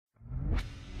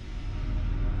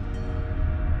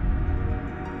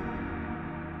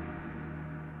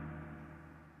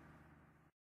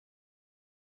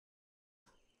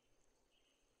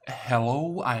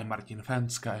Hello, I am Martin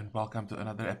Fencka and welcome to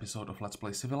another episode of Let's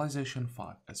Play Civilization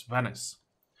 5 as Venice.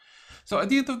 So at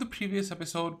the end of the previous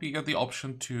episode we got the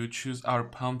option to choose our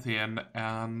pantheon,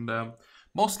 and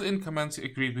mostly in comments you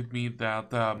agreed with me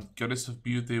that Goddess of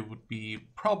Beauty would be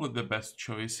probably the best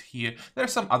choice here. There are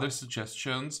some other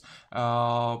suggestions.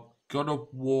 God of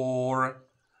War,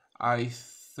 I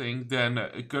think, then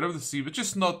God of the Sea, which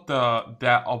is not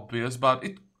that obvious, but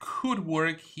it could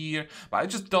work here. But I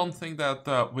just don't think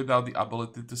that without the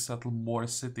ability to settle more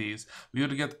cities, we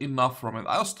would get enough from it.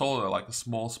 I was told, like a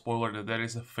small spoiler, that there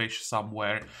is a fish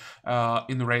somewhere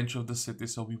in range of the city,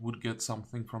 so we would get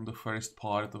something from the first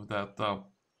part of that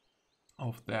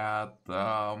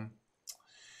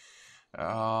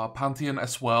pantheon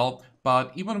as well.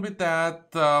 But even with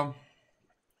that,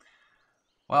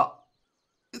 well,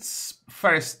 it's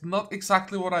first not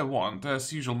exactly what I want.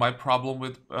 As usual, my problem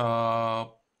with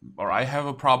or I have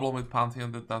a problem with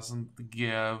Pantheon that doesn't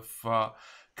give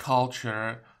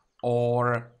culture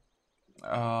or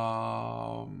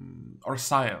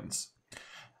science.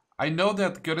 I know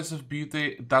that Goddess of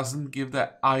Beauty doesn't give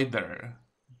that either,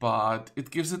 but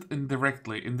it gives it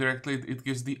indirectly. Indirectly, it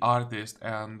gives the artist,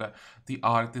 and the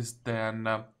artist then,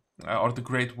 or the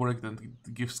great work then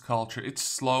gives culture. It's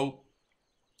slow,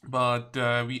 but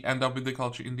we end up with the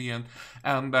culture in the end,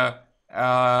 and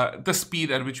the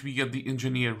speed at which we get the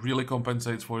engineer really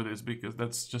compensates for this, because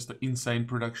that's just an insane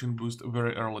production boost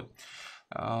very early.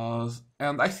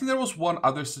 And I think there was one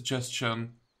other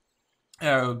suggestion.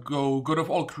 Go God of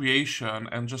all creation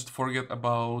and just forget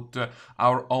about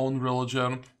our own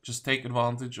religion. Just take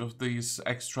advantage of these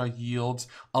extra yields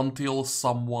until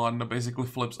someone basically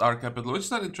flips our capital, which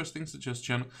is an interesting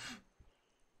suggestion,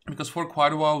 because for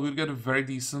quite a while we'll get very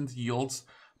decent yields.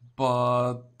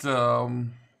 But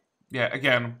yeah,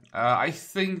 again, I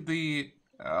think the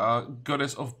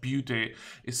Goddess of Beauty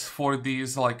is for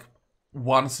these like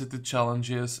one city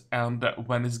challenges, and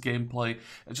when its gameplay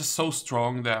is just so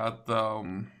strong that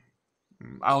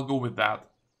I'll go with that.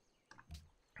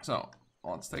 So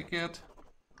let's take it.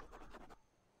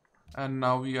 And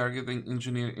now we are getting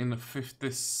engineer in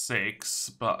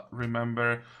 56, but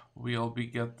remember, we'll be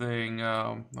getting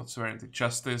not sovereignty,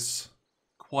 justice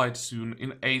quite soon.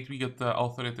 In 8 we get the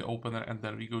authority opener, and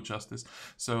then we go justice.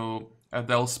 So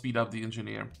they'll speed up the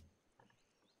engineer.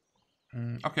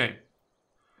 Okay,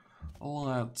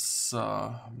 let's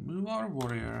move our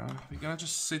warrior. We're gonna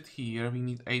just sit here. We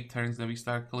need 8 turns, then we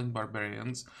start killing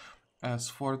barbarians. As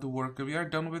for the worker, we are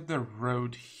done with the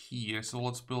road here, so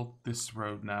let's build this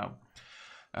road now.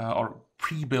 Or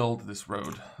pre-build this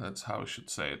road, that's how I should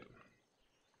say it.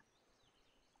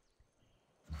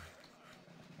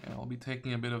 Yeah, I'll be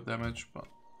taking a bit of damage, but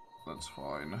that's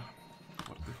fine.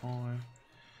 45.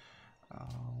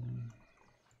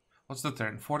 What's the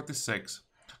turn? 46.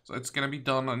 So it's gonna be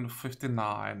done in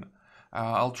 59.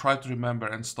 I'll try to remember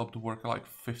and stop the worker like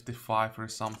 55 or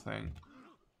something.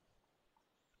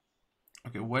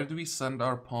 Okay, where do we send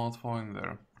our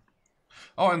pathfinder?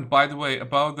 Oh, and by the way,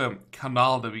 about the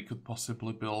canal that we could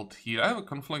possibly build here, I have a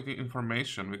conflicting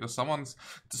information, because someone's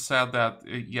said that,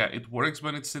 yeah, it works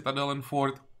when it's citadel and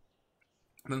fort.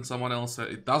 Then someone else said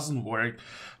it doesn't work.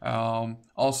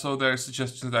 Also, there are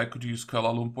suggestions that I could use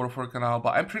Kuala Lumpur for a canal,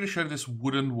 but I'm pretty sure this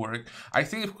wouldn't work. I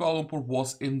think if Kuala Lumpur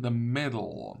was in the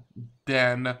middle,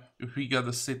 then if we get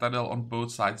the citadel on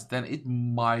both sides, then it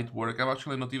might work. I'm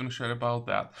actually not even sure about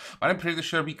that, but I'm pretty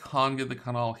sure we can't get the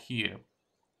canal here.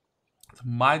 It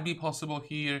might be possible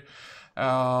here,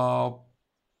 but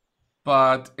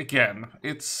again,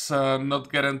 it's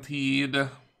not guaranteed.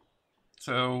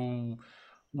 So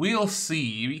we'll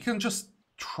see. We can just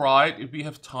try it if we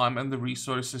have time and the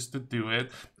resources to do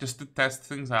it, just to test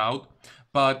things out.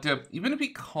 But even if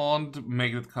we can't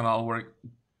make the canal work,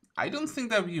 I don't think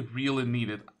that we really need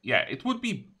it. Yeah, it would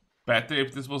be better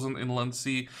if this was an inland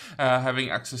sea, having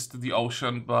access to the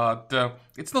ocean, but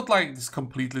it's not like this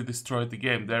completely destroyed the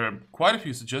game. There are quite a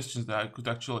few suggestions that I could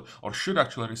actually, or should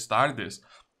actually, restart this.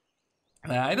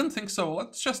 I don't think so.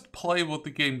 Let's just play what the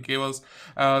game gave us.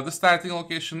 The starting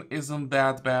location isn't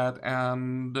that bad,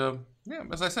 and yeah,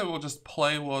 as I said, we'll just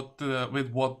play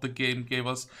with what the game gave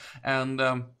us, and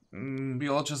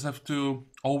we'll just have to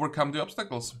overcome the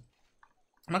obstacles.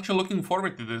 I'm actually looking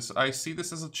forward to this. I see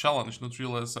this as a challenge, not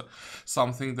really as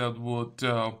something that would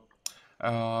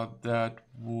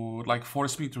like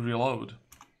force me to reload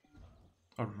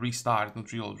or restart,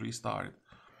 not reload, restart.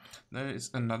 There is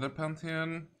another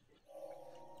pantheon.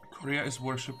 Korea is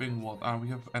worshipping what? We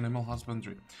have animal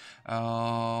husbandry.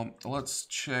 Let's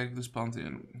check this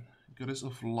pantheon. Goddess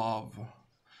of love.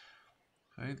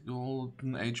 Right,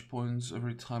 golden age points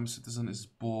every time citizen is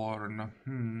born.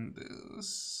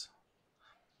 This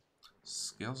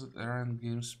Scales at error and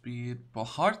game speed. Well,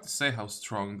 hard to say how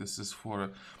strong this is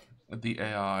for the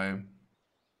AI.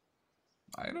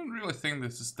 I don't really think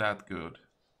this is that good.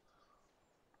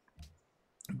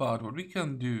 But what we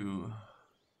can do...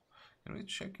 Can we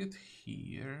check it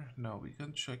here? No, we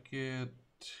can check it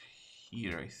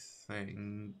here, I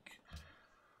think.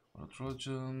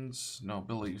 Trojans. No,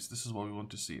 beliefs. This is what we want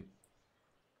to see.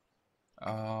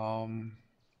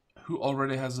 Who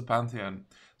already has a pantheon?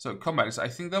 So comebacks. I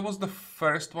think that was the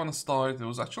first one started. It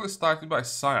was actually started by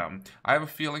Siam. I have a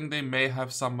feeling they may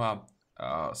have some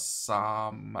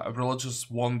religious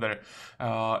wonder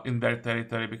in their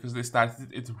territory because they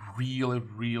started it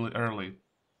really early.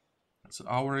 So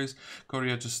ours,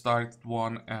 Korea just started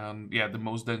one, and yeah, the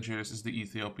most dangerous is the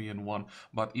Ethiopian one.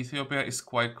 But Ethiopia is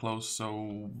quite close,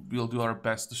 so we'll do our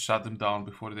best to shut them down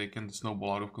before they can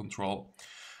snowball out of control.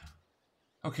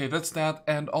 Okay, that's that.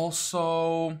 And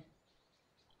also,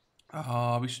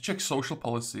 we should check social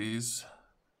policies.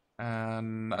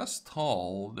 And as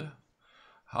told,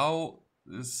 how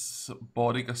is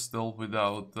Bodica still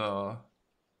without a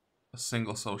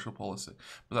single social policy?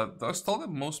 But I was told that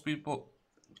most people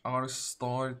are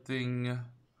starting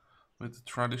with the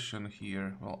tradition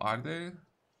here. Well, are they?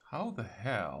 How the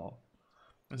hell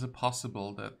is it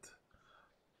possible that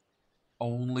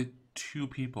only 2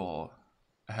 people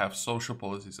have social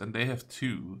policies and they have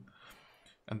 2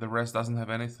 and the rest doesn't have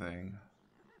anything?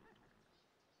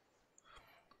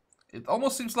 It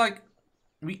almost seems like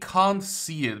we can't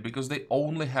see it because they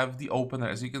only have the opener.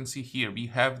 As you can see here, we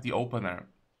have the opener,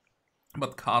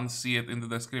 but can't see it in the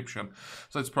description.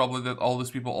 So it's probably that all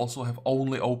these people also have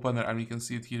only opener, and we can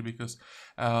see it here because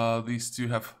these 2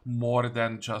 have more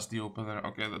than just the opener.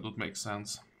 Okay, that would make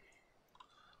sense.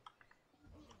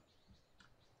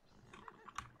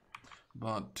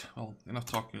 But, well, enough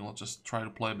talking. Let's just try to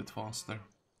play a bit faster.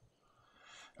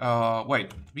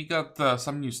 Wait, we got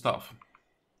some new stuff.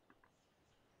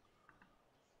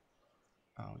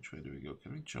 Which way do we go?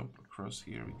 Can we jump across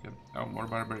here? We can. Oh, more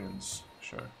barbarians.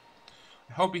 Sure.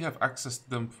 I hope we have access to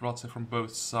them, let's say, from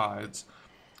both sides,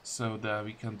 so that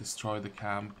we can destroy the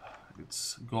camp.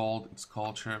 It's gold, it's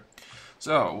culture.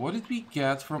 So, what did we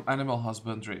get from animal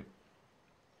husbandry?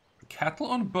 Cattle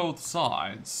on both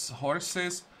sides.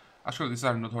 Horses. Actually, these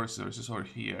are not horses, horses are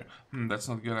here. That's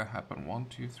not gonna happen. 1,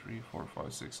 2, 3, 4,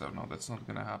 5, 6, 7. No, that's not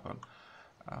gonna happen.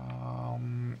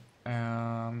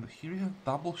 And here we have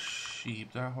double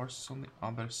sheep. There are horses on the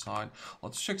other side.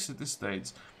 Let's check city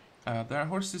states. There are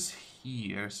horses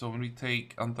here, so when we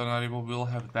take Antananarivo, we'll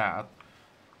have that.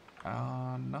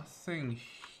 Nothing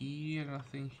here,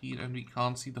 and we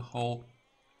can't see the whole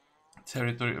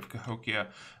territory of Cahokia,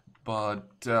 but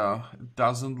it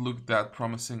doesn't look that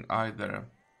promising either.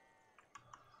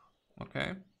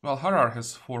 Okay, well, Harar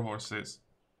has 4 horses.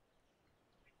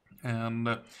 And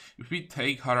if we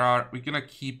take Harar, we're gonna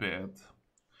keep it,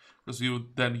 because we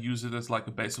would then use it as like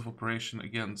a base of operation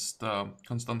against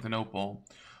Constantinople.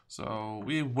 So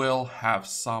we will have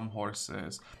some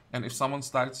horses. And if someone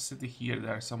starts a city here,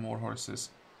 there are some more horses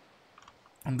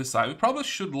on this side. We probably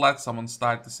should let someone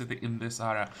start the city in this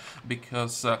area,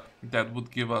 because that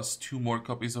would give us 2 more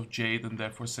copies of Jade and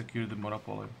therefore secure the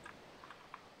monopoly.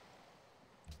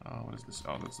 What is this?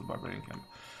 Oh, that's the barbarian camp.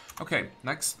 Okay,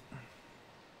 next.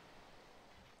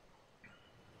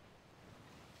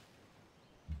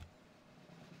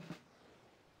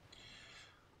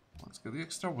 Let's get the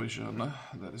extra vision.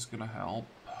 That is gonna help.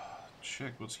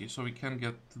 Check what's here. So we can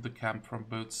get to the camp from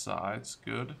both sides.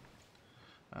 Good.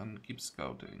 And keep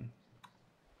scouting.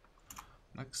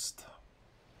 Next.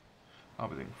 I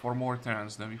think 4 more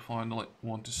turns, then we finally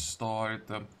want to start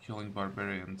killing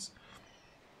barbarians.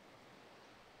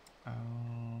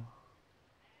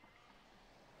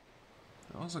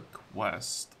 There was a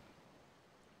quest.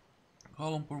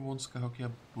 Kuala Lumpur wants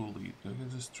Cahokia bullied. Cahokia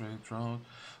is a straight road.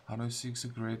 Hanoi seeks a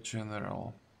great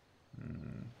general.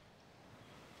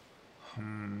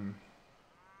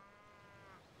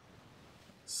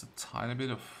 It's a tiny bit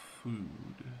of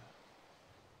food.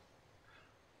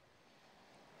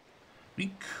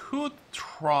 We could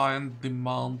try and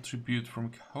demand tribute from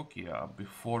Cahokia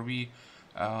before we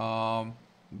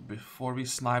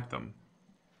snipe them.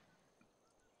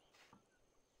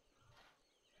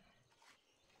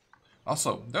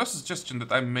 Also, there's a suggestion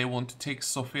that I may want to take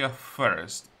Sofia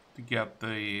first to get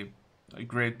the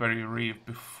Great Barrier Reef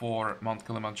before Mount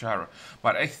Kilimanjaro.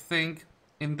 But I think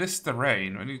in this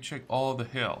terrain, when you check all the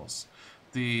hills,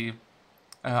 the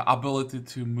ability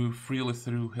to move freely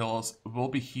through hills will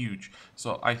be huge.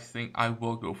 So I think I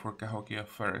will go for Cahokia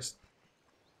first.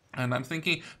 And I'm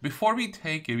thinking, before we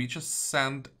take it, we just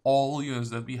send all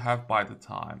units that we have by the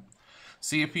time.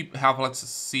 See if we have, let's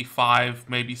see, 5,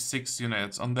 maybe 6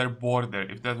 units on their border,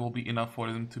 if that will be enough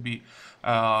for them to be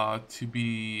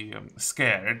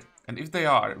scared. And if they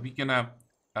are, we're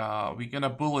gonna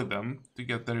bully them to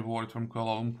get the reward from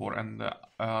Kuala Lumpur, and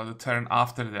the turn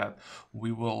after that,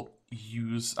 we will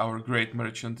use our Great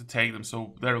Merchant to take them.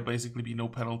 So there will basically be no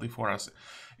penalty for us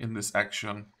in this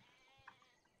action.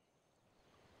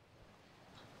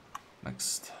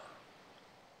 Next.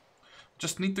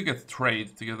 Just need to get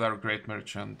trade to get our Great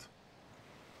Merchant.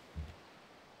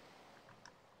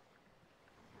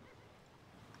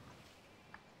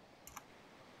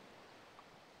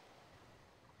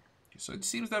 So it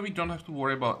seems that we don't have to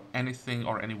worry about anything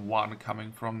or anyone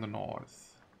coming from the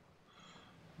north.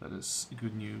 That is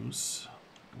good news.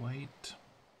 Wait.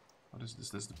 What is this?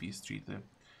 That's the p.3 there.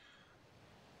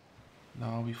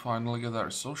 Now we finally get our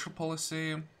social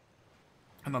policy.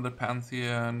 Another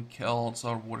pantheon. Celts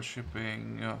are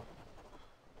worshipping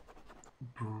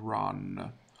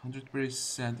Brun.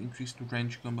 100% increased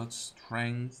range combat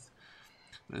strength.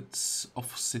 That's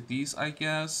of cities, I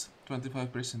guess.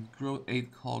 25% growth,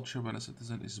 8 culture when a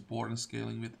citizen is born,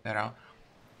 scaling with era.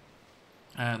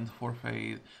 And for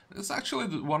faith, it's actually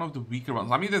one of the weaker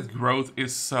ones. I mean, that growth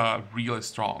is really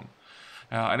strong.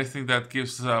 Anything that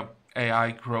gives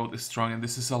AI growth is strong, and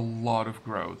this is a lot of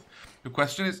growth. The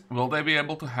question is, will they be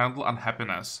able to handle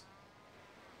unhappiness?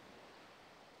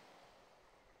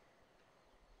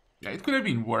 Yeah, it could have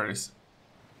been worse.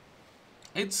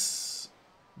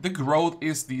 The growth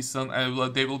is decent,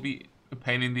 and they will be a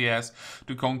pain in the ass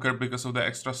to conquer because of the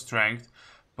extra strength.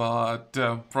 But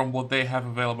from what they have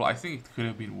available, I think it could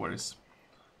have been worse.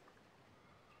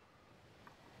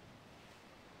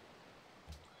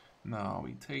 Now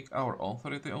we take our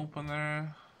authority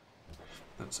opener.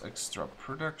 That's extra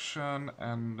production,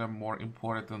 and more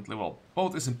importantly, well,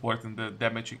 both is important, the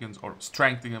damage against, or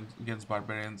strength against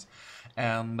barbarians,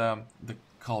 and the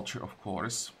culture, of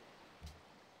course.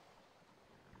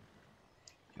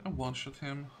 Can I one-shot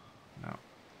him? No.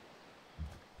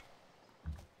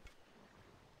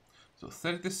 So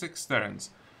 36 turns,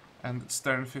 and it's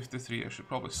turn 53. I should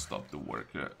probably stop the work.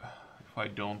 If I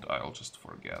don't, I'll just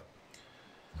forget.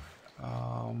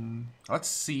 Let's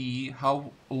see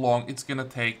how long it's gonna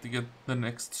take to get the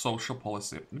next social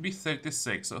policy. It'll be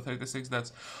 36, so 36,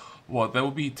 that's what? That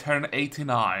will be turn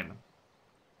 89.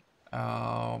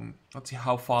 Let's see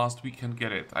how fast we can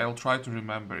get it. I'll try to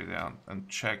remember it and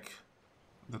check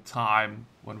the time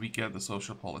when we get the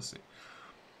social policy.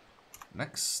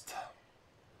 Next.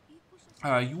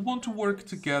 You want to work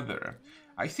together.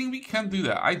 I think we can do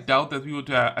that. I doubt that we would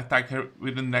attack her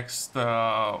with the next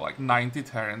like 90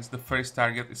 turns. The first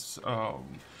target is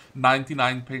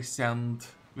 99%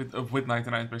 with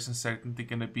 99% certainty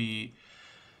gonna be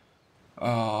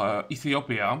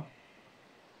Ethiopia.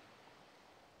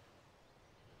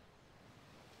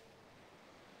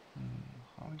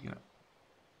 How are we gonna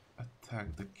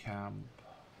attack the camp?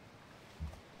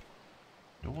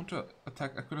 Don't want to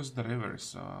attack across the river,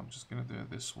 so I'm just gonna do it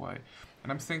this way.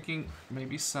 And I'm thinking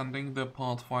maybe sending the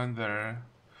Pathfinder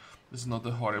is not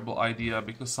a horrible idea,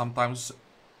 because sometimes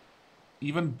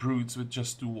even brutes with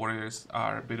just 2 warriors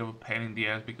are a bit of a pain in the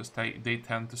ass, because they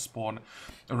tend to spawn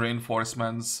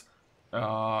reinforcements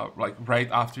like right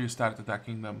after you start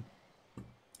attacking them.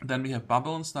 Then we have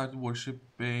Babylon started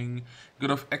worshipping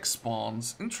God of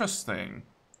Expanse. Interesting.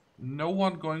 No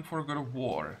one going for God of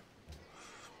War.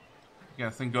 Yeah, I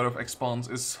think God of Expanse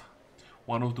is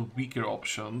one of the weaker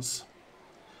options.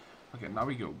 Okay, now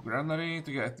we go Granary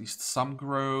to get at least some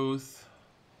growth.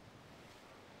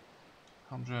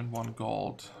 101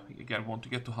 gold. Again, want to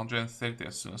get to 130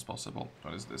 as soon as possible.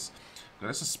 What is this?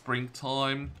 There's a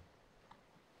springtime.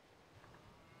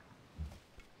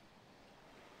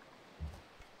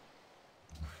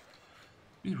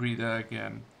 We read that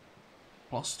again.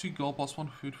 +2 gold, +1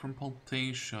 food from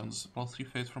plantations, +3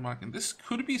 faith from market. This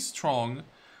could be strong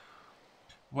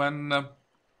when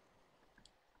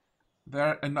there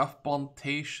are enough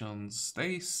plantations.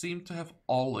 They seem to have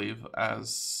olive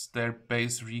as their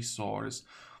base resource.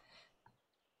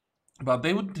 But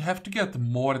they would have to get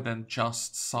more than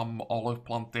just some olive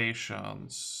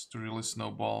plantations to really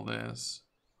snowball this.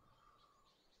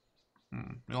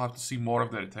 We'll have to see more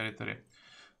of their territory.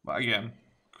 But again,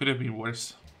 could have been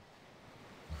worse.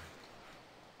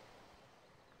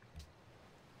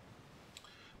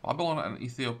 Babylon and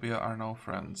Ethiopia are now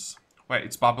friends. Wait,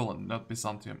 it's Babylon, not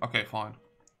Byzantium. Okay, fine.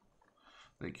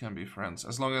 They can be friends.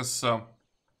 As long as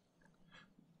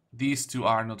these two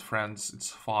are not friends,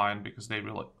 it's fine, because they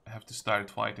will have to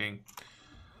start fighting.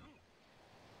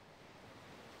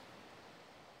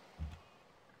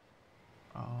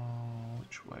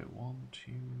 Which way? 1,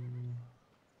 2...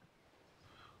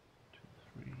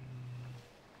 3,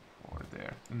 4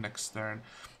 there. Next turn.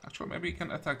 Actually, maybe we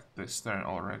can attack this turn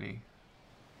already.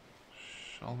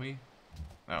 Shall we?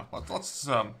 No, let's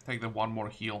take the one more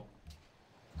heal.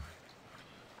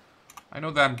 I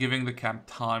know that I'm giving the camp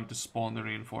time to spawn the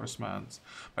reinforcements,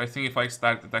 but I think if I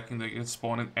start attacking, they get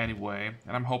spawned anyway.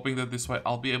 And I'm hoping that this way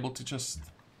I'll be able to just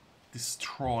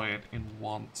destroy it in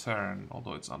one turn,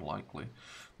 although it's unlikely.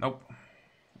 Nope.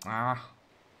 Ah.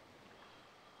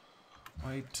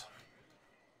 Wait.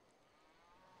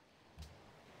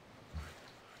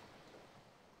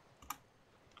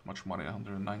 Much money,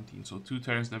 119. So 2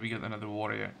 turns, then we get another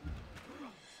warrior.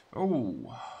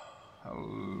 Oh.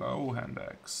 Hello,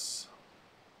 Handex.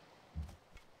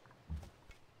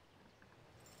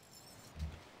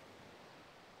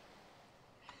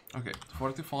 Okay,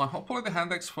 45. Hopefully the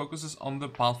Handex focuses on the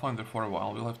Pathfinder for a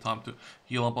while. We'll have time to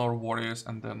heal up our warriors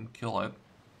and then kill it.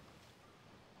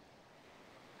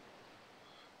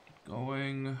 Keep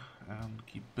going and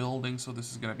keep building. So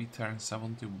this is gonna be turn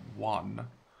 71.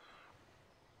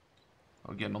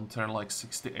 Again, on turn like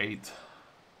 68,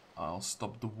 I'll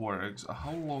stop the works.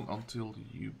 How long until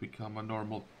you become a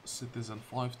normal citizen?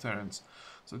 5 turns.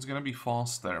 So it's gonna be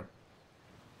faster.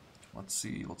 Let's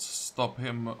see, let's stop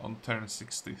him on turn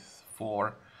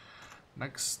 64.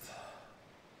 Next.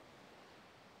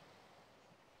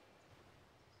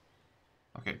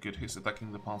 Okay, good, he's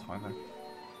attacking the Pathfinder.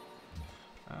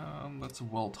 That's a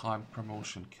well-timed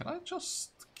promotion. Can I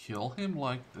just kill him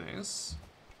like this?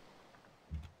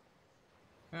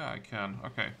 Yeah, I can.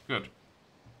 Okay, good.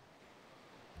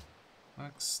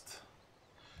 Next.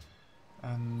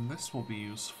 And this will be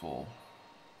useful.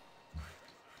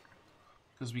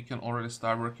 Because we can already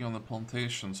start working on the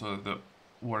plantation so that the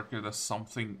worker does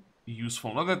something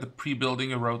useful. Not that the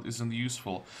pre-building a road isn't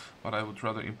useful, but I would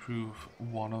rather improve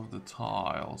one of the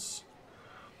tiles.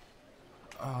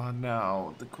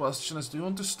 Now, the question is, do you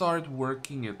want to start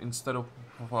working it instead of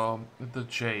the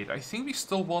jade? I think we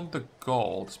still want the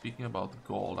gold. Speaking about the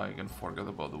gold, I can forget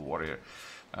about the warrior.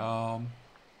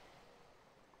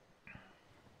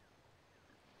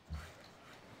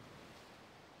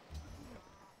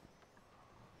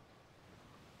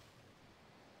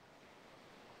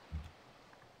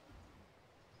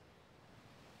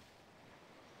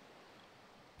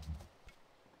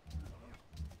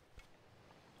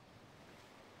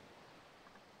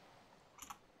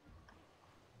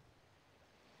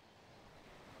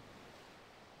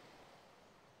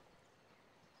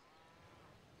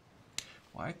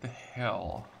 Why the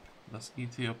hell does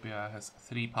Ethiopia has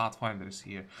 3 pathfinders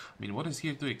here? I mean, what is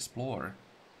here to explore?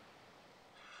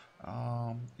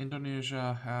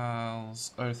 Indonesia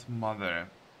has Earth Mother.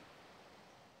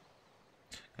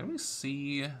 Can we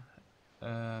see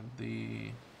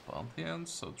the pantheons?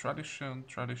 So tradition,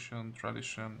 tradition,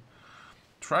 tradition,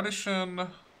 tradition,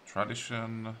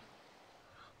 tradition,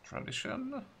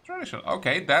 tradition, tradition.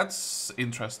 Okay, that's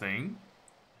interesting.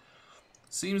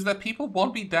 Seems that people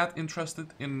won't be that interested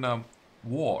in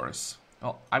wars.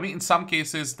 Well, I mean, in some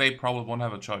cases, they probably won't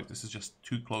have a choice. This is just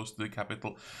too close to the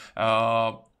capital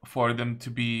for them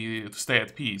to stay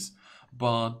at peace.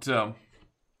 But I'm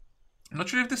not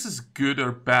sure if this is good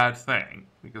or bad thing,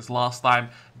 because last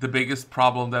time the biggest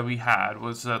problem that we had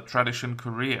was tradition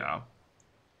Korea.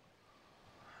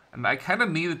 And I kind of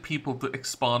needed people to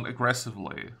expand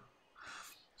aggressively,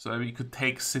 so that we could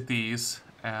take cities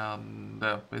and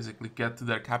basically get to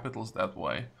their capitals that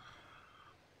way.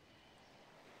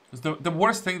 The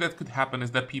worst thing that could happen is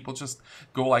that people just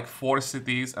go like 4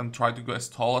 cities and try to go as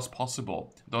tall as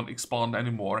possible, don't expand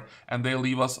anymore, and they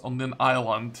leave us on an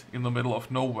island in the middle of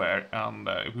nowhere, and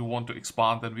if we want to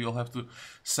expand, then we'll have to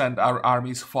send our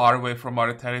armies far away from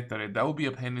our territory. That would be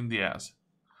a pain in the ass.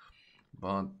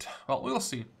 But, well, we'll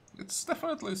see. It's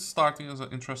definitely starting as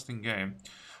an interesting game.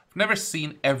 I've never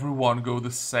seen everyone go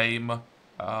the same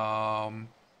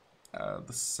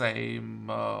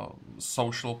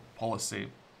social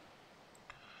policy.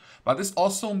 But this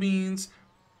also means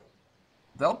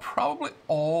they'll probably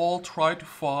all try to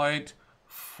fight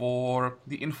for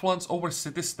the influence over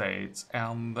city-states,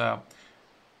 and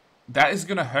that is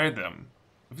gonna hurt them.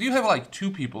 If you have like 2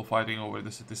 people fighting over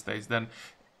the city-states, then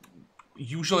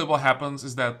usually what happens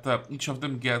is that each of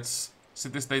them gets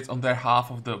city-states on their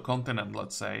half of the continent,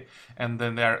 let's say, and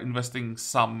then they're investing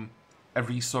some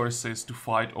resources to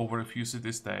fight over a few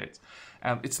city-states.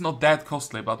 And it's not that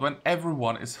costly, but when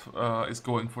everyone is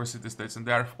going for city-states and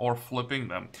they're all flipping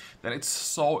them, then it's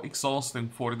so exhausting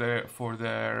for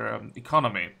their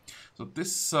economy. So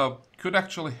this could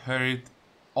actually hurt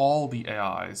all the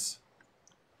AIs.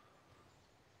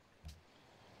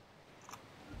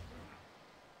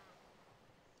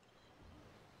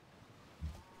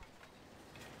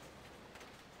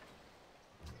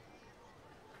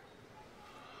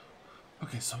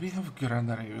 Okay, so we have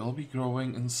granary. We'll be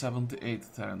growing in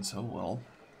 78 turns. Oh well.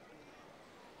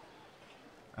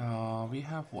 We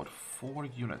have what, 4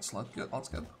 units. Let's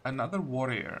get another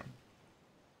warrior.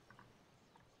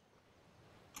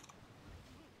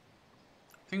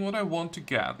 I think what I want to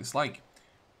get is like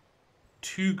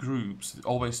 2 groups,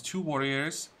 always 2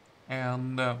 warriors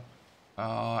and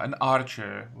an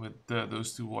archer with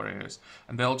those 2 warriors,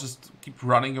 and they'll just keep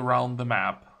running around the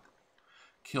map,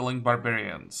 killing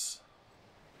barbarians.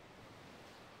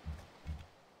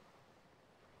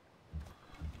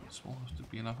 This will have to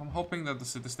be enough. I'm hoping that the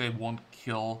city-state won't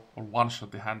kill or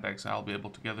one-shot the hand axe. I'll be able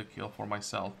to get a kill for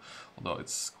myself. Although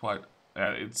it's quite...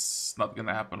 it's not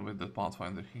gonna happen with the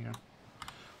Pathfinder here.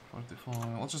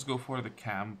 45. Let's just go for the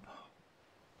camp.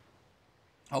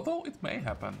 Although it may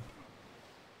happen.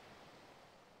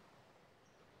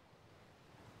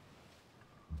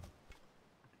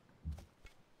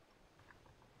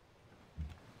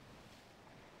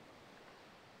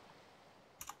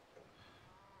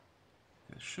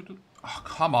 Should... Oh,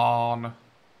 come on.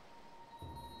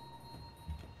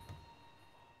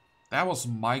 That was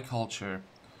my culture.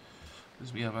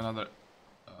 Because we have another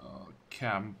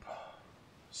camp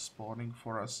spawning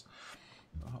for us.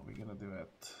 How are we gonna do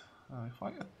it? If I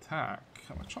attack,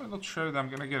 I'm actually not sure that I'm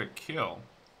gonna get a kill.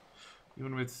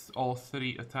 Even with all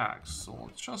 3 attacks. So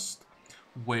let's just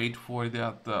wait for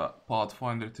that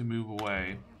Pathfinder to move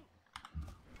away.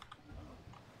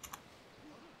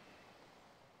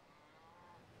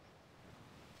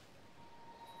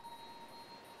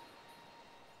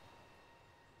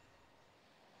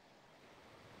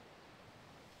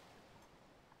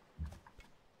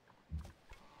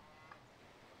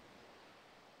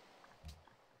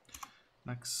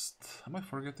 Next, am I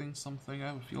forgetting something? I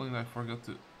have a feeling that I forgot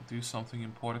to do something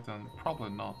important. Probably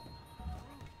not.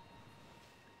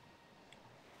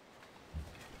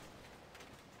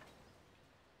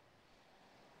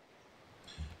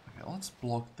 Okay, let's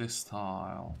block this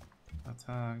tile.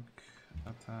 Attack,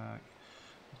 attack.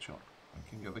 Sure, I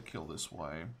can get a kill this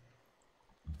way.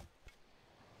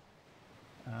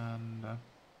 And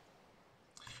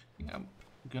yeah, I'm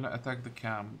gonna attack the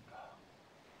camp.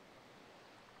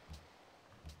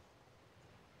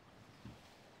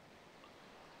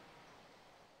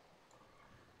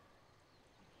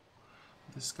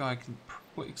 This guy can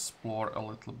probably explore a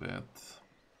little bit.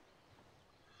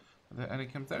 Are there any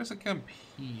camp? There's a camp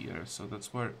here, so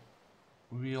that's where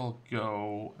we'll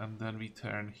go, and then we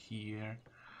turn here.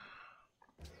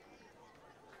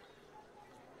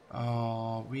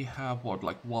 We have what,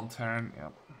 like 1 turn?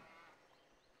 Yep.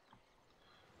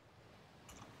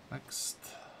 Next.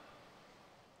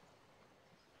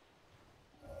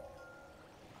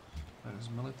 There's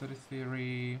military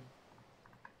theory.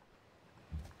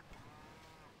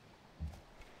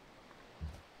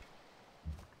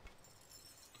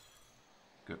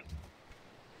 Good.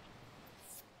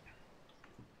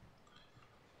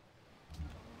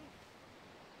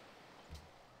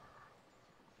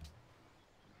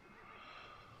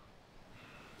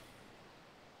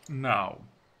 Now,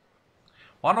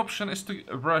 one option is to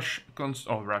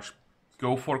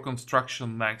go for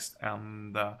construction next,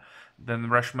 and then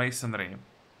rush masonry.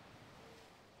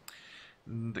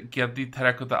 And get the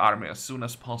terracotta army as soon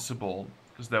as possible,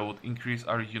 because that would increase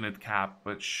our unit cap,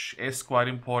 which is quite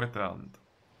important.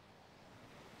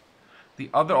 The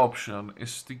other option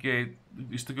is to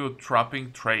go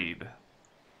trapping trade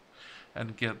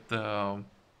and get the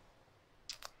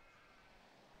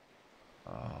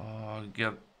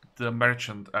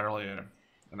merchant earlier.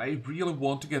 And I really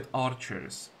want to get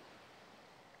archers.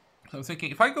 So I'm thinking,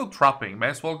 if I go trapping, may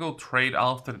as well go trade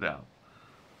after that.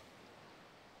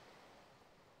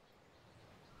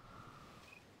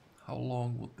 How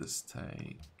long would this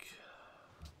take?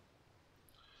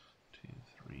 2,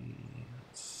 3.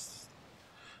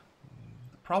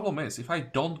 The problem is, if I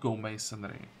don't go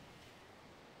masonry,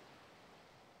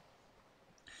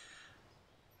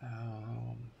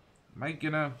 am I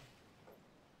gonna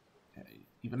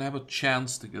even have a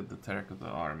chance to get the terracotta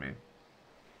army?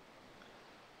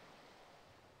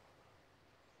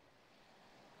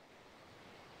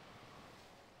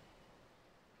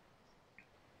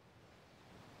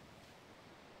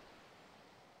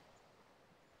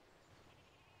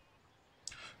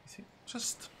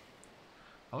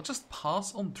 I'll just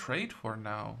pass on trade for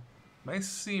now. May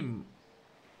seem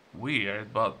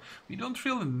weird, but we don't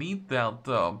really need that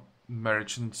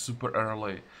merchant super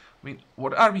early. I mean,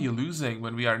 what are we losing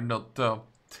when we are not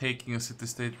taking a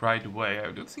city-state right away?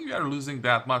 I don't think we are losing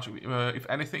that much. If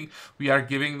anything, we are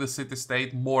giving the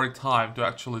city-state more time to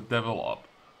actually develop.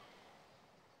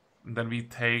 And then we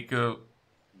take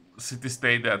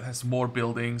city-state that has more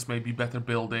buildings, maybe better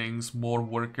buildings, more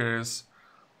workers.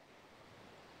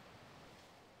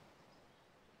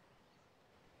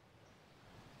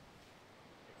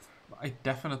 I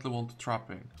definitely want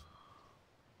trapping.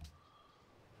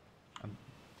 And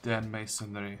then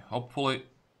masonry. Hopefully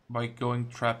by going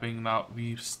trapping now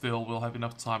we still will have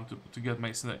enough time to get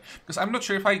masonry. Because I'm not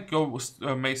sure if I go with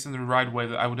masonry right away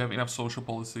that I would have enough social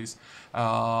policies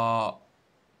to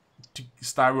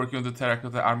start working on the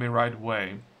terracotta army right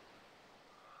away.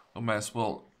 So may as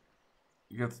well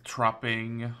get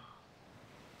trapping.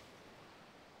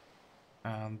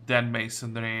 And then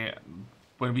masonry.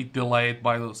 When we delay it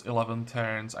by those 11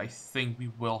 turns, I think we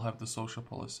will have the social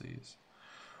policies.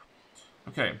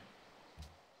 Okay.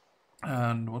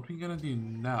 And what we're gonna do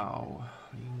now,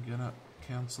 we're gonna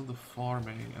cancel the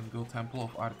farming and go Temple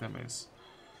of Artemis.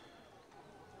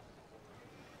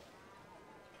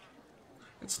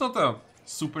 It's not a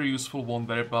super useful one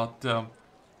there, but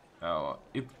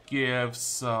it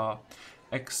gives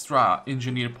extra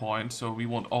engineer points, so we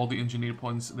want all the engineer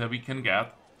points that we can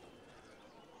get.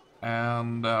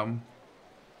 And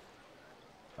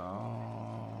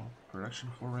production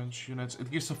for range units. It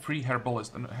gives a free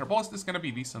herbalist, and herbalist is gonna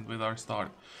be decent with our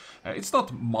start. It's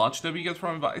not much that we get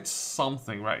from it, but it's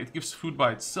something, right? It gives food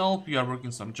by itself. We are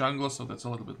working some jungle, so that's a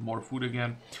little bit more food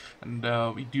again, and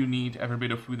we do need every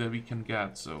bit of food that we can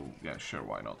get. So yeah, sure,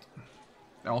 why not?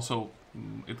 Also,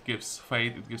 it gives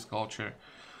fate, it gives culture.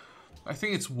 I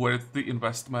think it's worth the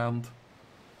investment.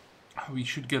 We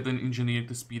should get an engineer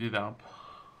to speed it up.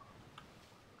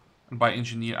 And by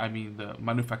engineer, I mean the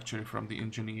manufacturer from the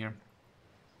engineer.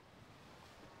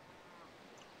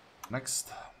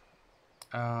 Next.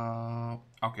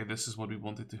 Okay, this is what we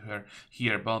wanted to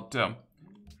hear, but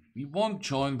we won't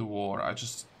join the war. I'm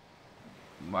just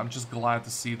glad to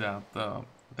see that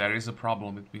there is a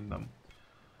problem between them.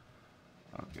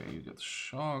 Okay, you get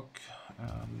shock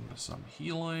and some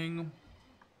healing.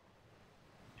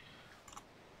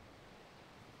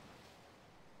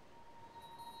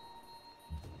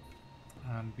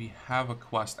 And we have a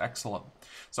quest, excellent.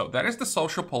 So that is the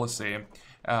social policy,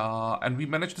 and we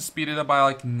managed to speed it up by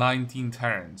like 19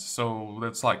 turns. So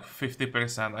that's like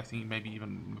 50%, I think maybe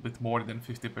even a bit more than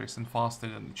 50% faster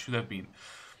than it should have been.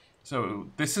 So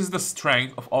this is the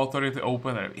strength of Authority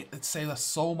Opener. It saves us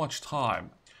so much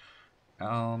time.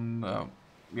 And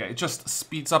yeah, it just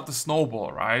speeds up the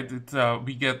snowball, right?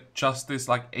 We get justice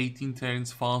like 18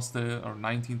 turns faster or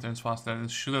 19 turns faster than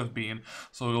it should have been.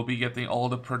 So we'll be getting all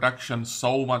the production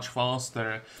so much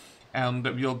faster, and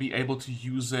we'll be able to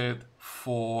use it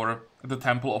for the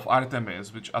Temple of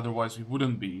Artemis, which otherwise we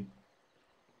wouldn't be.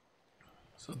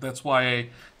 So that's why I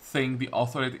think the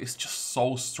Authority is just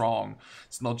so strong.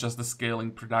 It's not just the scaling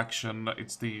production,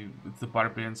 it's the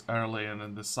barbarians early and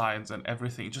then the science and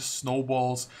everything. It just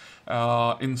snowballs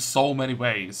in so many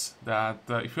ways that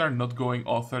if you are not going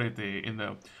Authority in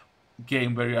a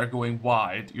game where you are going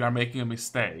wide, you are making a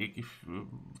mistake. If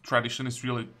tradition is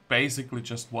really basically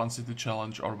just one city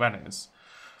challenge or Venice.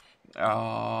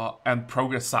 And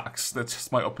progress sucks. That's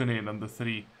just my opinion on the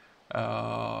three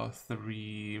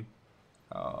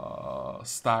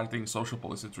starting social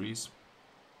policy trees.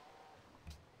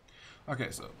 Okay,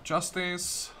 so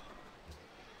justice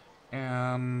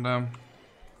and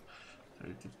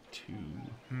 32.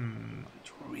 I'd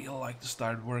really like to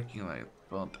start working on it,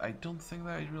 but I don't think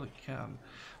that I really can.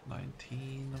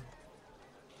 19.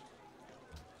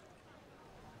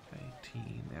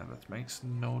 18, yeah, that makes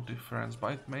no difference,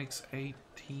 but it makes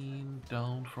 18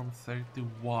 down from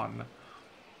 31.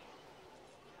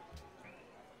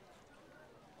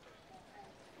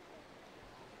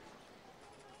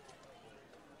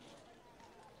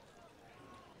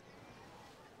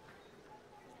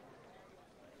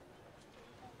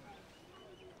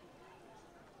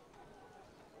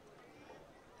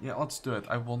 Yeah, let's do it.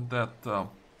 I want that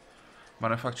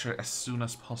manufacturer as soon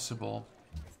as possible.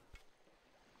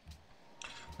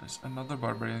 There's another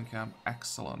barbarian camp.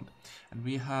 Excellent. And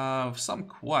we have some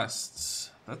quests.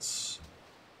 That's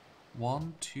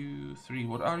 1, 2, 3.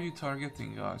 What are you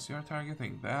targeting, guys? You are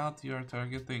targeting that. You are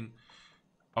targeting...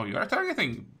 Oh, you are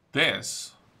targeting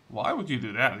this. Why would you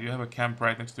do that? You have a camp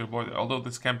right next to your border. Although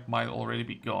this camp might already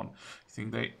be gone. I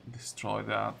think they destroy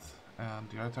that. And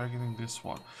you are targeting this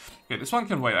one. Okay, this one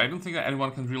can wait. I don't think that anyone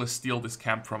can really steal this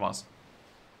camp from us.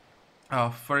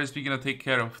 First, we're gonna take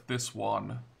care of this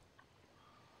one.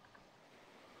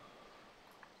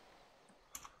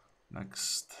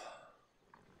 Next.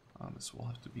 This will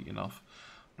have to be enough.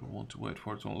 Don't want to wait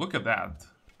for it. Look at that.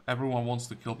 Everyone wants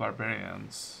to kill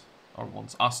barbarians. Or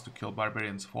wants us to kill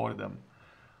barbarians for them.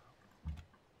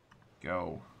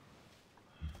 Go.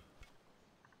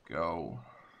 Go.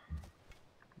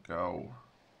 go.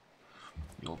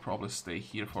 You'll probably stay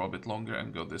here for a bit longer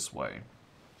and go this way.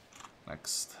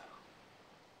 Next.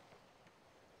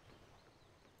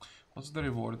 What's the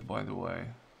reward, by the way?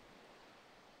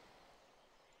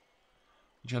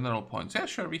 General points. Yeah,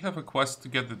 sure, we have a quest to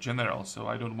get the general, so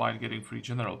I don't mind getting free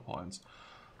general points.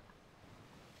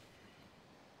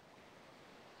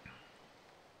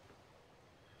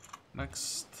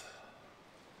 Next.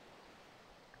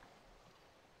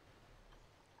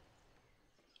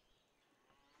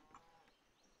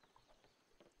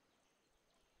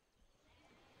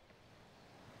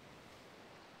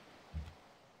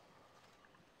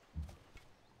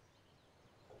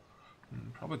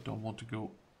 Probably don't want to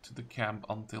go to the camp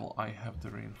until I have the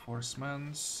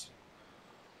reinforcements.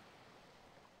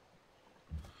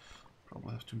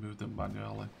 Probably have to move them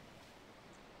manually.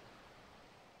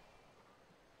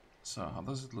 So, how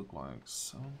does it look like?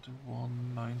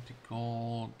 71, 90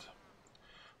 gold.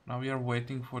 Now we are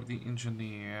waiting for the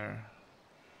engineer.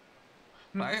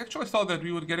 No, I actually thought that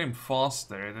we would get him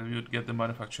faster, that we would get the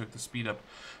manufacturer to speed up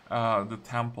the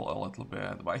temple a little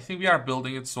bit. But I think we are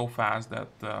building it so fast that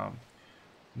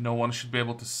no one should be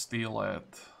able to steal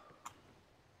it.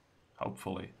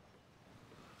 Hopefully.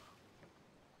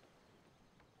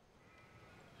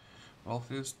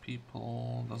 Wealthiest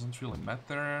people doesn't really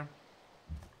matter.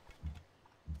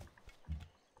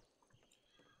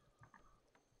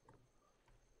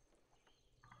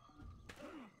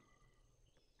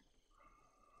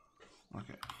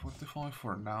 Okay, 45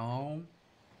 for now.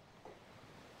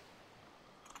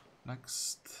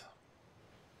 Next.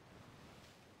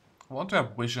 I want to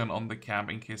have vision on the camp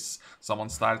in case someone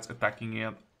starts attacking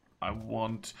it. I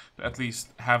want to at least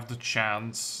have the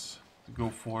chance to go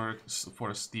for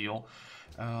a steal.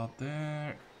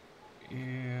 There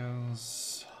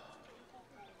is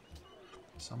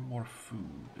some more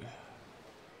food.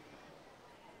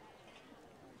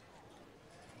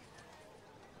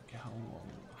 Okay, how long?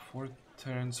 4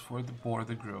 turns for the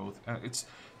border growth. It's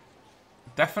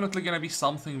definitely gonna be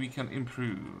something we can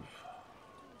improve.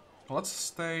 Let's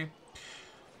stay.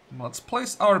 Let's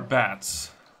place our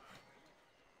bets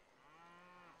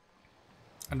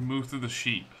and move to the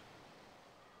sheep.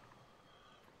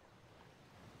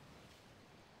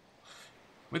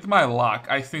 With my luck,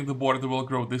 I think the border will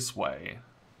grow this way,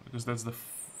 because that's the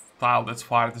tile that's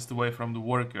farthest away from the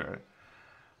worker.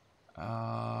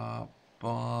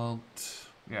 But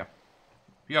yeah,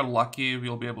 if we are lucky,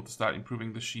 we'll be able to start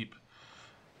improving the sheep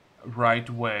right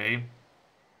away,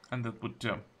 and that would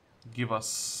give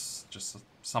us just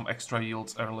some extra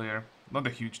yields earlier. Not a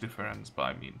huge difference, but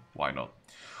I mean, why not?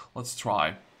 Let's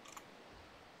try.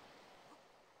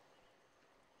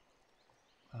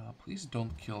 Please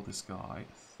don't kill this guy.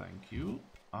 Thank you.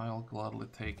 I'll gladly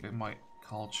take my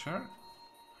culture.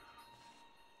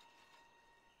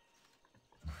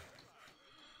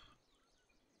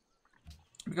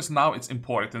 Because now it's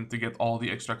important to get all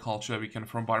the extra culture we can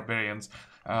from barbarians.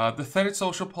 The third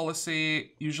social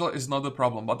policy usually is not a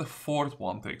problem, but the fourth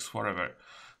one takes forever.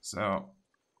 So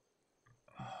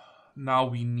now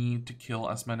we need to kill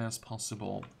as many as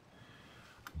possible.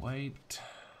 Wait.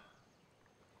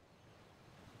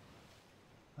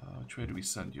 Which way do we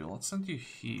send you? Let's send you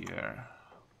here.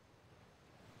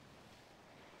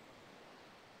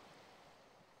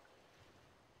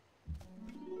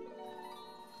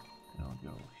 I'll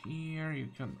go here. You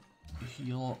can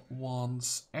heal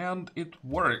once. And it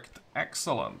worked.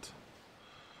 Excellent.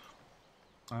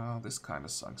 This kind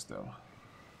of sucks though.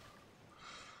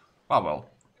 Ah well.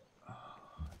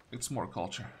 It's more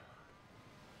culture.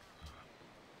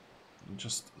 It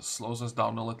just slows us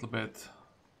down a little bit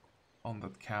on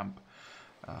that camp.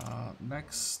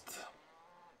 Next.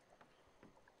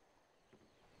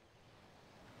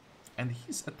 And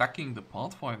he's attacking the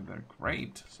Pathfinder.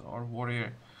 Great. So our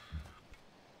warrior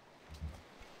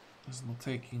is not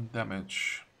taking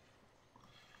damage.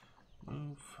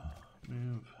 Move,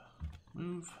 move,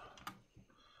 move.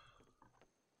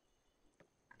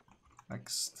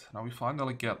 Next. Now we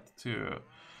finally get to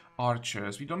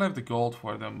archers. We don't have the gold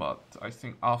for them, but I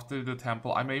think after the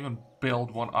temple, I may even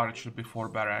build one archer before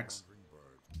barracks.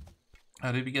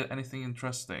 Did we get anything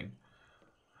interesting?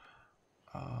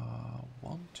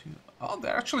 1, 2... Oh,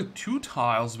 there are actually 2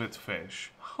 tiles with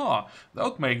fish. Huh. That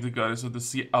would make the Goddess of the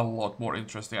Sea a lot more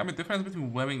interesting. I mean, the difference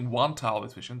between having 1 tile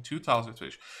with fish and 2 tiles with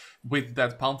fish with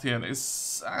that Pantheon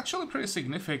is actually pretty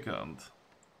significant.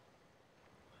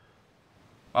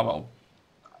 Oh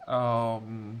well.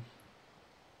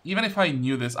 Even if I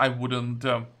knew this, I wouldn't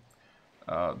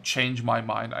change my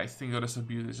mind. I think Goddess of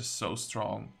Beauty is just so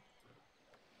strong.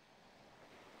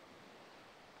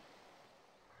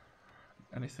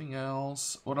 Anything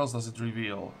else? What else does it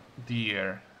reveal?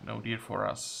 Deer. No deer for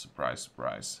us. Surprise,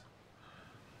 surprise.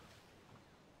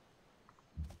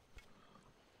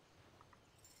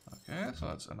 Okay, so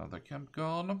that's another camp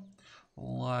gone.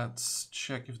 Let's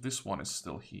check if this one is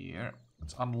still here.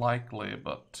 It's unlikely,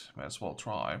 but may as well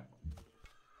try.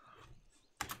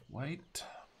 Wait.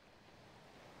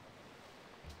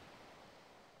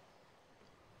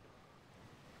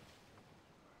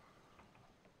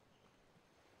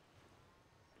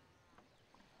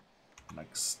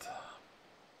 Next.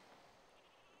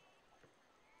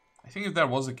 I think if there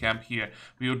was a camp here,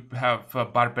 we would have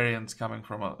barbarians coming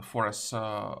from for us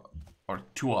or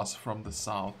to us from the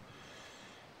south.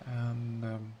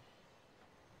 And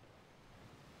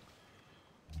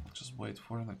just wait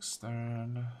for the next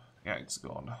turn. Yeah, it's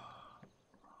gone.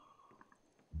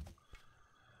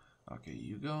 Okay,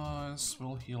 you guys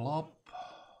will heal up.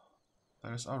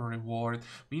 There's our reward.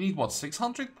 We need what,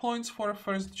 600 points for a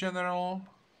first general?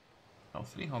 No,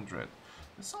 300.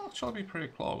 This will actually be pretty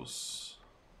close.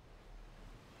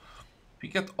 We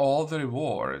get all the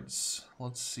rewards.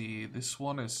 Let's see, this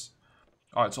one is...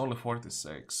 Oh, it's only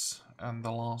 46. And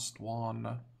the last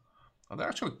one... Oh, there are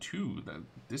actually two.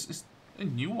 This is a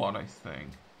new one, I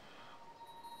think.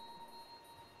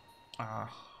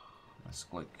 Ah, let's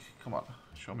click. Come on,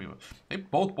 show me what... They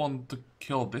both want to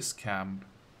kill this camp.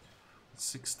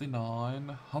 69,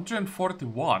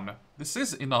 141. This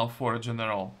is enough for a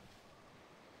general.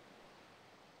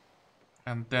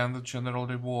 And then the general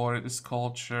reward is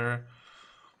culture.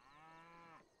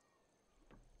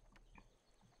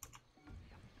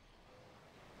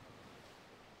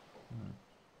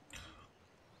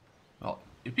 Well,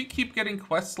 if we keep getting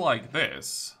quests like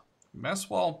this, we may as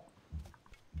well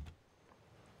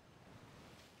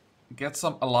get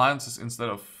some alliances instead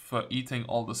of eating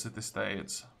all the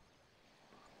city-states.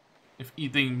 If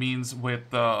eating means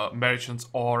with merchants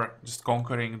or just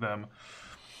conquering them,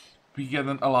 we get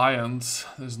an alliance.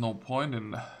 There's no point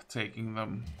in taking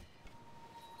them.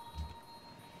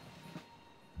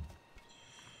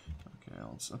 Okay,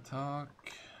 let's attack.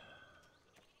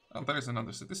 Oh, there is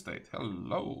another city-state.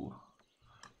 Hello.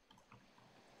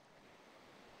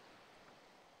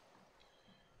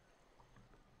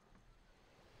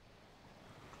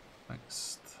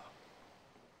 Next.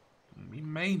 We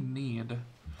may need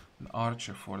an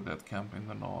archer for that camp in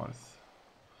the north.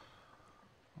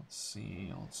 Let's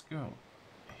see, let's go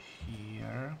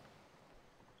here.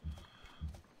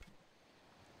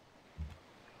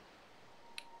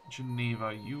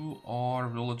 Geneva, you are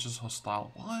villages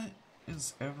hostile. Why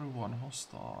is everyone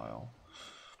hostile?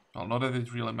 Well, not that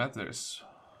it really matters.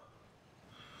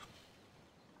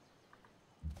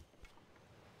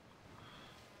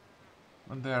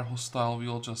 When they are hostile,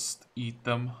 we'll just eat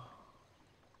them.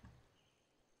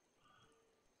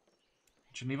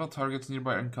 Geneva targets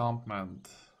nearby encampment.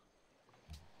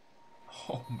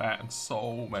 Oh man,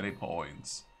 so many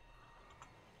points.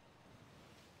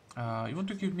 You want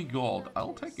to give me gold?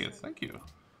 I'll take it, thank you.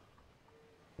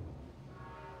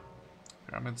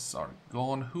 Pyramids are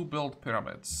gone. Who built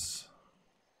pyramids?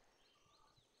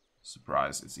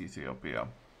 Surprise, it's Ethiopia.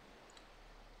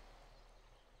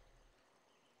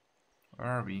 Where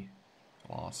are we?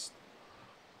 Lost.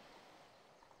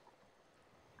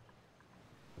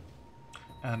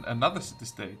 And another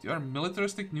city-state. You are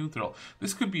militaristic neutral.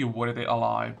 This could be a worthy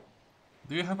ally.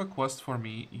 Do you have a quest for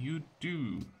me? You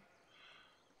do.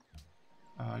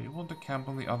 You want to camp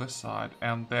on the other side.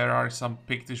 And there are some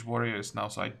Pictish warriors now,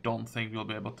 so I don't think we'll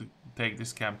be able to take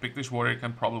this camp. Pictish warrior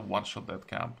can probably one-shot that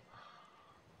camp.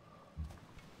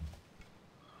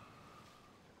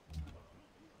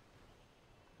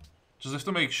 Just have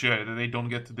to make sure that they don't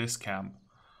get to this camp.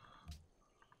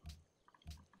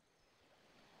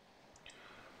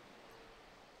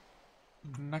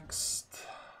 Next.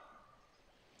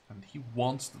 And he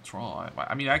wants to try.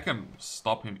 I mean, I can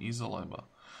stop him easily, but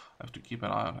I have to keep an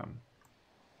eye on him.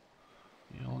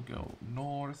 He'll go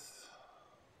north.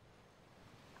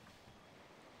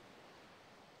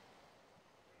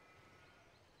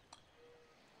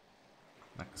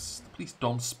 Next. Please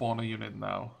don't spawn a unit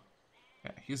now.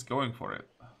 Yeah, he's going for it.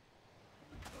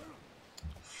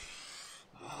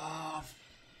 I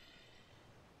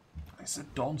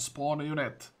said don't spawn a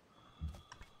unit.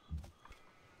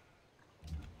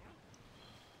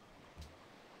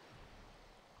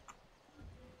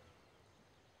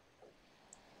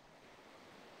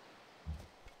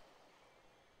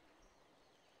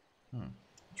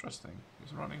 Interesting.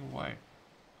 He's running away.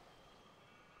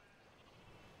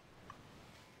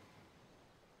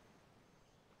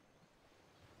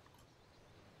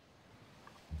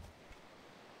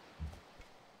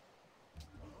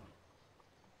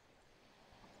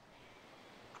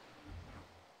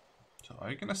 Are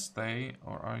you gonna stay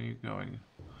or are you going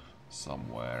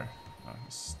somewhere? No,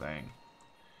 he's staying.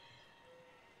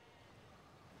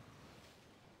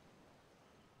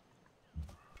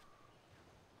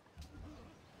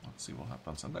 Let's see what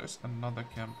happens. And there's another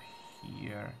camp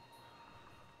here.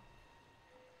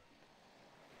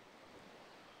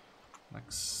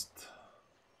 Next.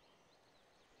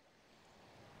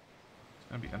 It's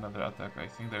gonna be another attack. I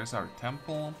think there's our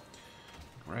temple.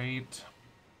 Great.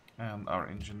 And our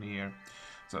engineer.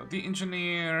 So the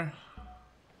engineer,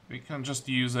 we can just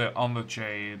use it on the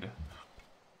Jade.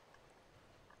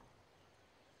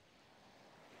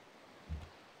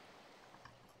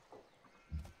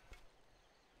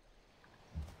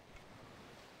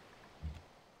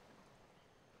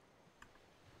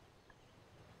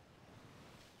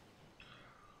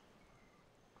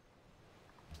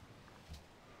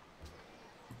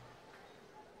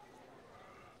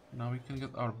 Now we can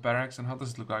get our barracks. And how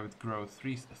does it look like with growth?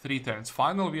 Three turns.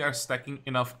 Finally, we are stacking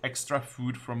enough extra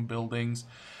food from buildings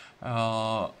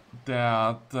that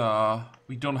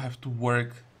we don't have to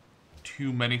work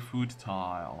too many food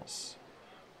tiles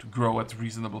to grow at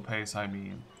reasonable pace, I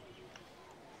mean.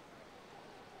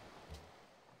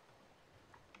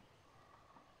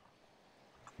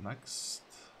 Next.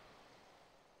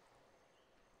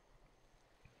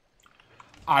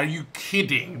 Are you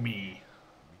kidding me?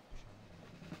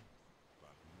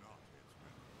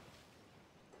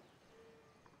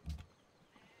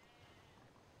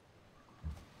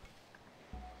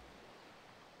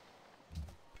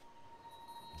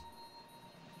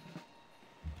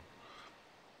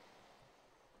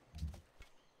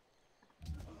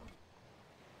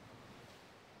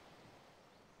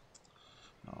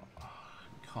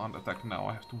 Can't attack now,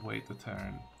 I have to wait a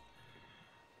turn.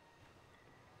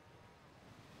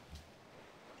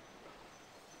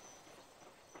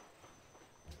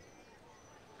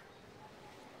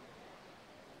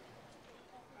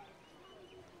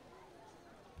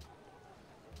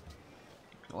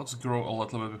 Okay, let's grow a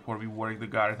little bit before we work the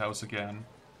guardhouse again.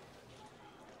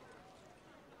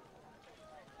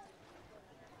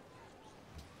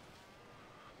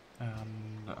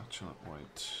 And actually,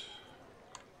 wait.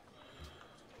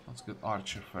 Let's get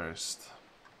Archer first.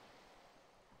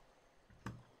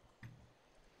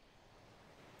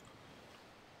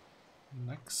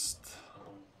 Next.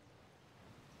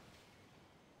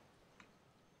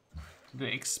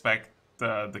 They expect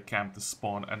the camp to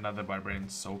spawn another barbarian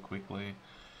so quickly.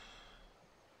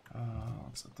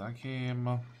 Let's attack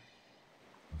him.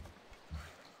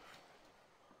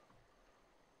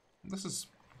 This is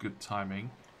good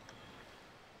timing.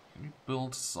 Can we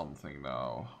build something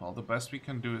now? Well, the best we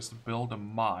can do is to build a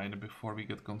mine before we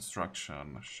get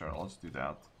construction. Sure, let's do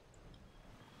that.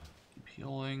 Keep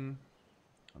healing.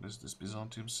 What is this?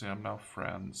 Byzantium say I'm now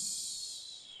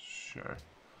friends. Sure.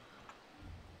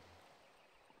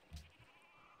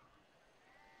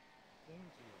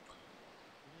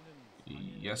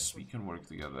 Yes, we can work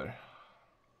together.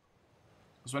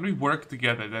 Because when we work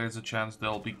together, there is a chance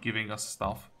they'll be giving us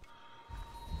stuff.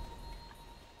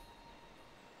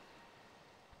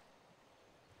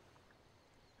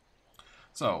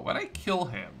 So, when I kill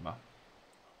him,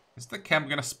 is the camp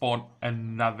gonna spawn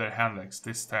another Handex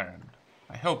this turn?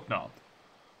 I hope not.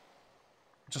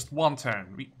 Just one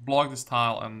turn. We block this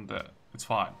tile and it's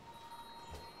fine.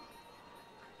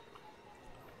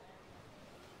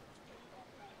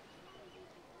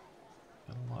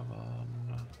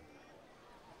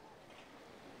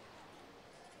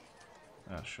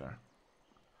 Yeah, sure.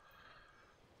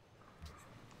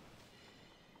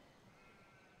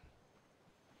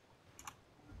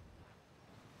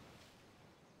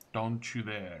 Don't you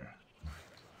dare.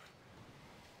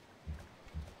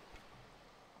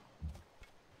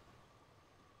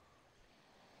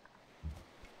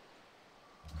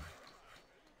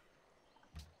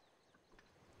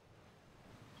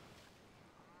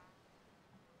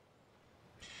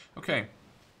 Okay.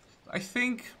 I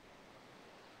think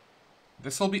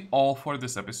this will be all for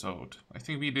this episode. I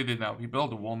think we did it now. We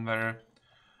built one there.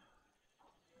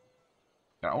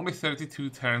 They're only 32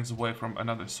 turns away from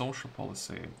another social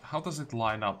policy. How does it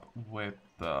line up with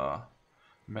the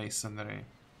masonry?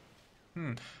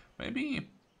 Maybe...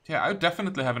 Yeah, I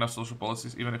definitely have enough social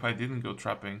policies even if I didn't go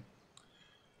trapping.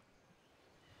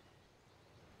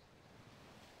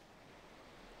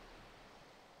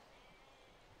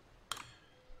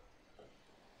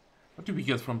 What do we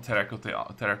get from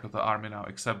Terracotta Army now?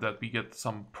 Except that we get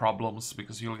some problems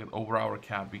because you'll get over our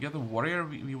camp. We get a warrior,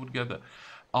 we would get the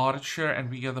archer,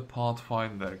 and we get a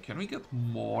pathfinder. Can we get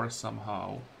more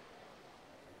somehow?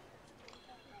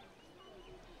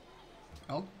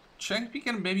 I'll check. We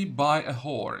can maybe buy a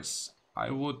horse. I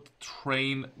would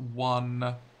train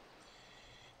one,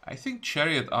 I think,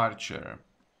 Chariot Archer.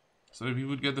 So we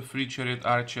would get the free Chariot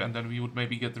Archer, and then we would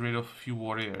maybe get rid of a few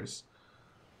warriors.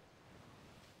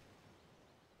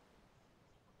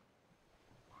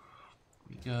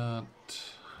 We got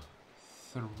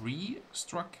 3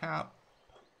 extra cap.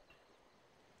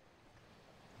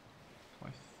 By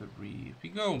 3. If we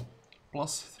go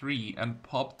 +3 and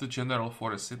pop the general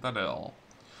for a citadel,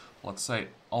 let's say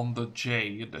on the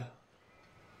Jade.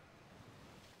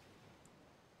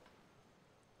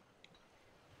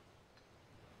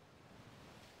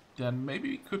 Then maybe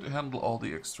we could handle all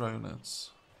the extra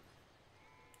units.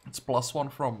 It's +1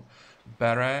 from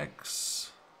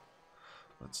barracks.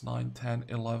 That's 9, 10,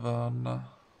 11.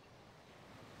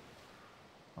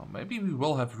 Oh, maybe we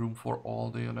will have room for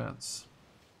all the units.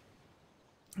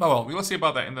 Oh well, we will see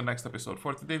about that in the next episode.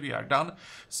 For today we are done.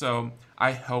 So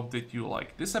I hope that you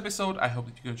like this episode. I hope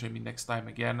that you can join me next time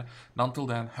again. And until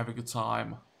then, have a good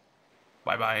time.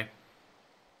 Bye bye.